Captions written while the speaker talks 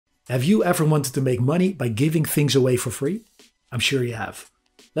Have you ever wanted to make money by giving things away for free? I'm sure you have.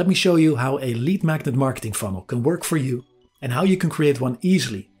 Let me show you how a lead magnet marketing funnel can work for you and how you can create one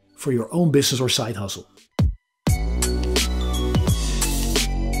easily for your own business or side hustle.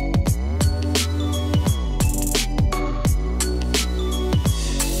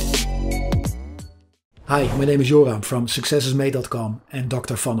 Hi, my name is Joram from successismade.com and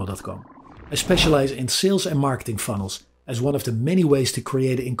drfunnel.com. I specialize in sales and marketing funnels as one of the many ways to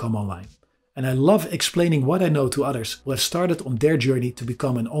create income online. And I love explaining what I know to others who have started on their journey to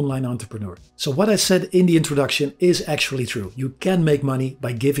become an online entrepreneur. So what I said in the introduction is actually true. You can make money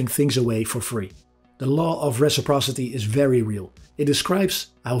by giving things away for free. The law of reciprocity is very real. It describes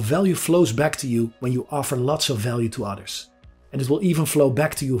how value flows back to you when you offer lots of value to others. And it will even flow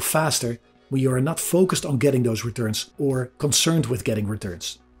back to you faster when you are not focused on getting those returns or concerned with getting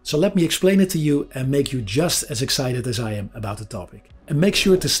returns. So let me explain it to you and make you just as excited as I am about the topic. And make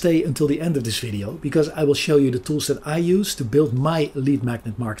sure to stay until the end of this video, because I will show you the tools that I use to build my lead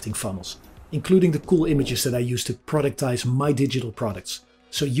magnet marketing funnels, including the cool images that I use to productize my digital products,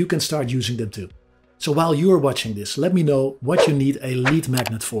 so you can start using them too. So while you are watching this, let me know what you need a lead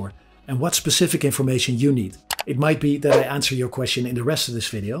magnet for and what specific information you need. It might be that I answer your question in the rest of this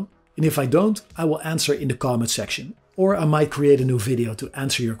video, and if I don't, I will answer in the comment section, or I might create a new video to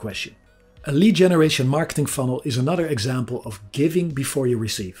answer your question. A lead generation marketing funnel is another example of giving before you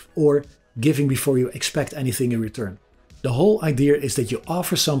receive, or giving before you expect anything in return. The whole idea is that you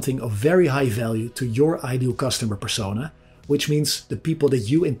offer something of very high value to your ideal customer persona, which means the people that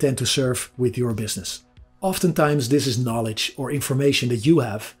you intend to serve with your business. Oftentimes this is knowledge or information that you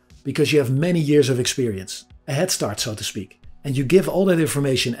have because you have many years of experience, a head start so to speak. And you give all that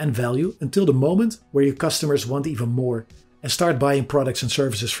information and value until the moment where your customers want even more and start buying products and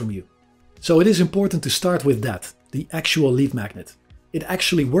services from you. So it is important to start with that, the actual lead magnet. It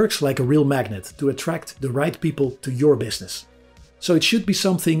actually works like a real magnet to attract the right people to your business. So it should be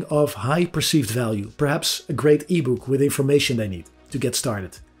something of high perceived value, perhaps a great ebook with information they need to get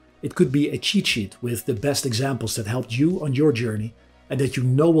started. It could be a cheat sheet with the best examples that helped you on your journey and that you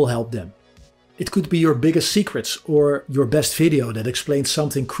know will help them. It could be your biggest secrets or your best video that explains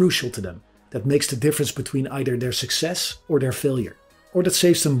something crucial to them, that makes the difference between either their success or their failure, or that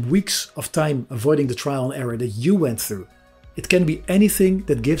saves them weeks of time avoiding the trial and error that you went through. It can be anything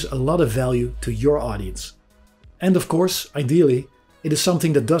that gives a lot of value to your audience. And of course, ideally, it is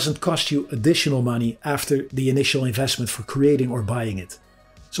something that doesn't cost you additional money after the initial investment for creating or buying it.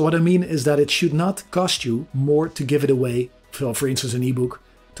 So what I mean is that it should not cost you more to give it away, for instance an ebook,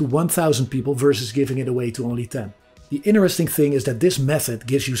 to 1,000 people versus giving it away to only 10. The interesting thing is that this method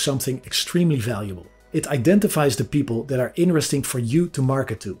gives you something extremely valuable. It identifies the people that are interesting for you to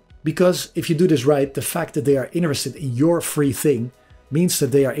market to. Because if you do this right, the fact that they are interested in your free thing means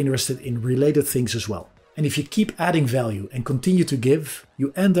that they are interested in related things as well. And if you keep adding value and continue to give,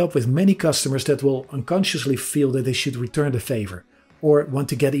 you end up with many customers that will unconsciously feel that they should return the favor or want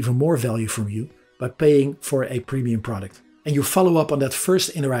to get even more value from you by paying for a premium product. And you follow up on that first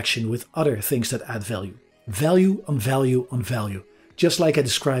interaction with other things that add value. Value on value on value, just like I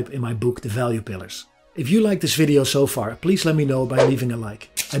describe in my book, The Value Pillars. If you like this video so far, please let me know by leaving a like.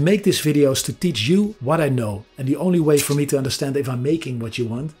 I make these videos to teach you what I know, and the only way for me to understand if I'm making what you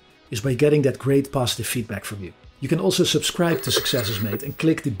want is by getting that great positive feedback from you. You can also subscribe to Success is Made and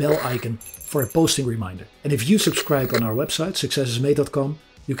click the bell icon for a posting reminder. And if you subscribe on our website, successismade.com,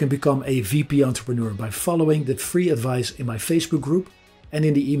 you can become a VP entrepreneur by following the free advice in my Facebook group and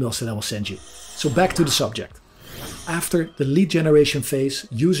in the emails that I will send you. So back to the subject. After the lead generation phase,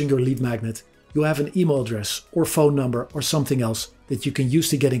 using your lead magnet, you have an email address or phone number or something else that you can use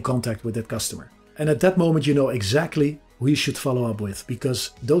to get in contact with that customer. And at that moment you know exactly who you should follow up with,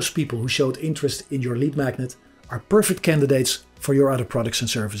 because those people who showed interest in your lead magnet are perfect candidates for your other products and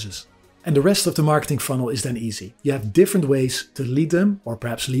services. And the rest of the marketing funnel is then easy. You have different ways to lead them, or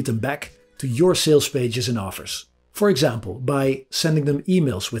perhaps lead them back, to your sales pages and offers. For example, by sending them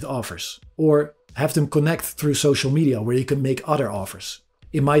emails with offers, or have them connect through social media where you can make other offers.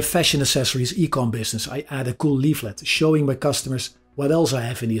 In my fashion accessories e-com business, I add a cool leaflet showing my customers what else I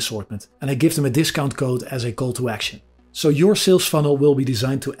have in the assortment, and I give them a discount code as a call to action. So your sales funnel will be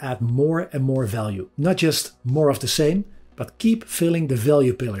designed to add more and more value, not just more of the same, but keep filling the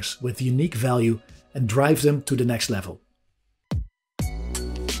value pillars with unique value and drive them to the next level.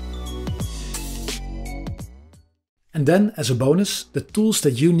 And then, as a bonus, the tools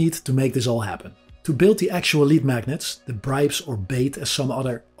that you need to make this all happen. To build the actual lead magnets, the bribes or bait as some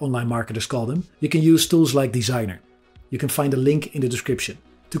other online marketers call them, you can use tools like Designer. You can find a link in the description.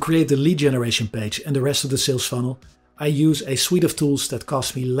 To create the lead generation page and the rest of the sales funnel, I use a suite of tools that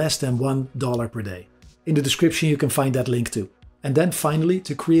cost me less than $1 per day. In the description you can find that link too. And then finally,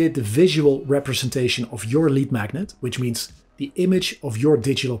 to create the visual representation of your lead magnet, which means the image of your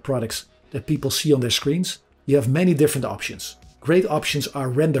digital products that people see on their screens, you have many different options. Great options are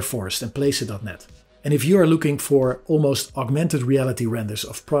RenderForest and Placeit.net. And if you are looking for almost augmented reality renders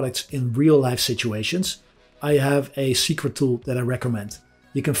of products in real life situations, I have a secret tool that I recommend.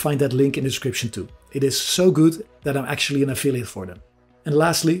 You can find that link in the description too. It is so good that I'm actually an affiliate for them. And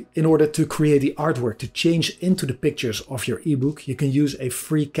lastly, in order to create the artwork to change into the pictures of your ebook, you can use a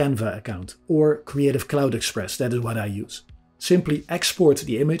free Canva account or Creative Cloud Express. That is what I use. Simply export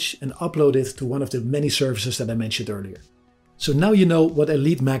the image and upload it to one of the many services that I mentioned earlier. So now you know what a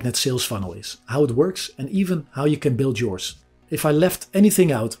lead magnet sales funnel is, how it works, and even how you can build yours. If I left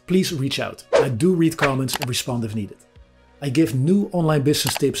anything out, please reach out. I do read comments and respond if needed. I give new online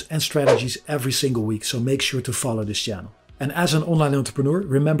business tips and strategies every single week, so make sure to follow this channel. And as an online entrepreneur,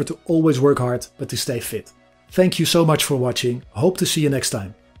 remember to always work hard, but to stay fit. Thank you so much for watching. Hope to see you next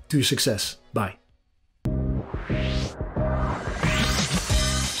time. To your success. Bye.